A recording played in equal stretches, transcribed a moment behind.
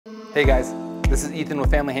Hey guys, this is Ethan with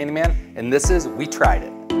Family Handyman, and this is We Tried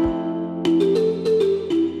It.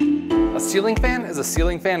 A ceiling fan is a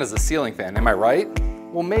ceiling fan is a ceiling fan, am I right?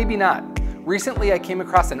 Well, maybe not. Recently I came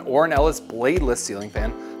across an Ellis Bladeless ceiling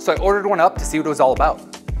fan, so I ordered one up to see what it was all about.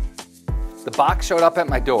 The box showed up at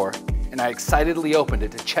my door, and I excitedly opened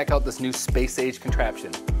it to check out this new space-age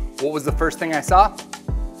contraption. What was the first thing I saw?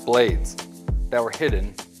 Blades that were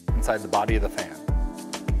hidden inside the body of the fan.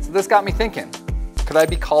 So this got me thinking, could I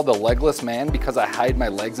be called a legless man because I hide my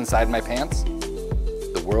legs inside my pants?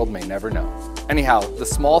 The world may never know. Anyhow, the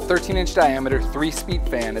small 13-inch diameter 3-speed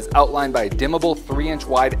fan is outlined by a dimmable 3-inch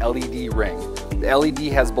wide LED ring. The LED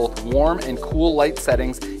has both warm and cool light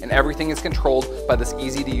settings, and everything is controlled by this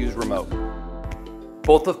easy-to-use remote.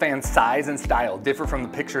 Both the fan's size and style differ from the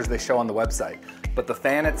pictures they show on the website, but the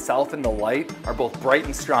fan itself and the light are both bright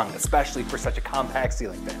and strong, especially for such a compact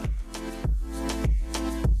ceiling fan.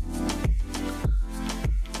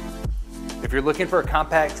 If you're looking for a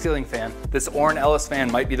compact ceiling fan, this Ellis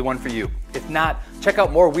fan might be the one for you. If not, check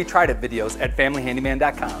out more We Tried It videos at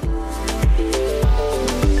familyhandyman.com.